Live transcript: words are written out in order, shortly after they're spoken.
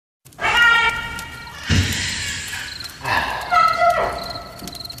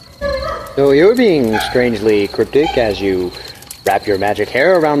So you're being strangely cryptic as you wrap your magic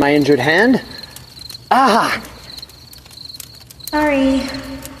hair around my injured hand? Ah! Sorry.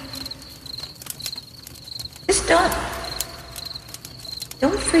 Just don't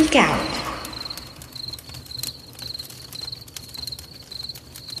freak out.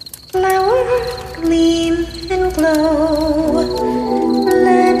 Flower, gleam and glow.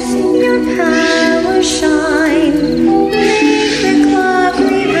 Let your power shine. Make the clock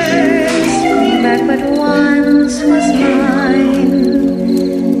reverse. Bring back what once was mine.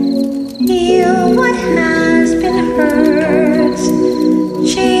 Heal what has been hurt.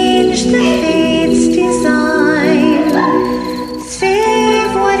 Change the fate's design.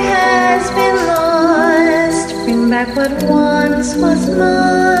 Save what has been lost. Bring back what once was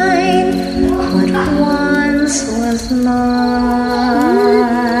mine. What once was mine.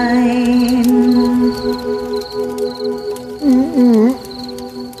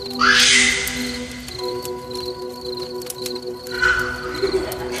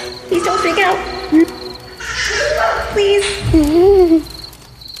 Please don't freak out. Please.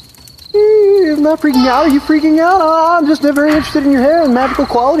 I'm not freaking out. Are you freaking out? I'm just very interested in your hair and magical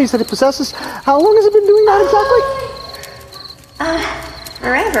qualities that it possesses. How long has it been doing that exactly?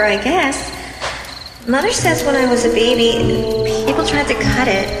 Forever, I guess. Mother says when I was a baby, people tried to cut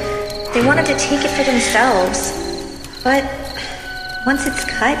it. They wanted to take it for themselves. But once it's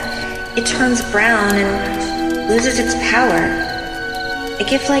cut, it turns brown and loses its power. A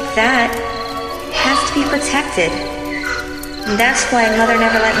gift like that has to be protected. And that's why Mother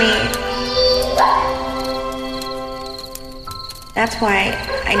never let me... That's why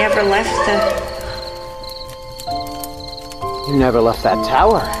I never left You never left that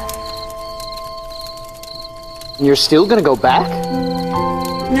tower. And you're still gonna go back?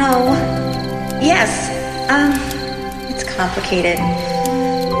 No. Yes. It's complicated.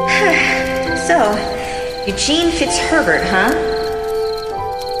 So, Eugene Fitzherbert, huh?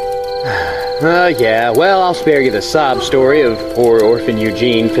 Yeah, well, I'll spare you the sob story of poor orphan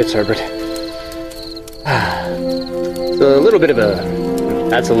Eugene Fitzherbert. That's a little bit of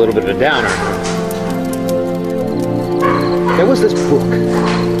a downer. There was this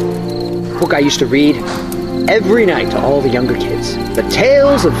book I used to read every night to all the younger kids. The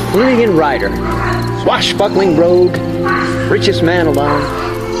Tales of Flinnigan Ryder, swashbuckling rogue, richest man alive.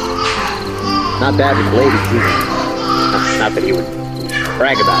 Not bad with ladies either. Not that he would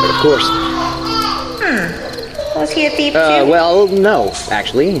brag about it, of course. Was he a thief too? Well, no,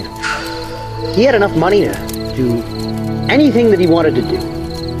 actually. He had enough money to do anything that he wanted to do.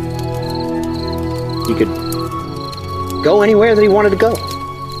 He could go anywhere that he wanted to go.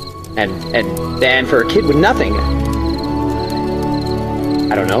 And for a kid with nothing,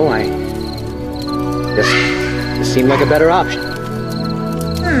 I don't know, this seemed like a better option.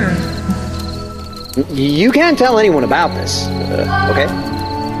 You can't tell anyone about this, okay?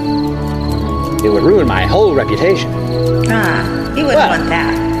 It would ruin my whole reputation. You wouldn't want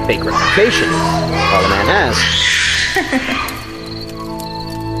that. Fake reputation is all a man has.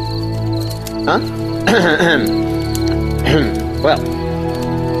 Huh? Well.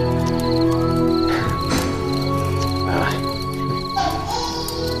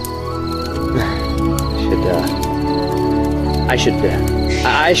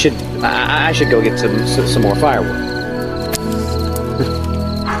 I should go get some more firewood.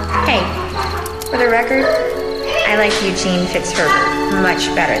 Hey, for the record, I like Eugene Fitzherbert much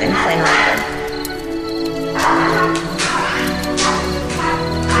better than Flynn Rider.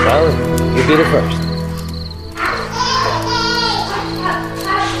 Well, you'd be the first.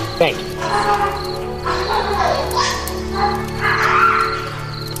 Thank you.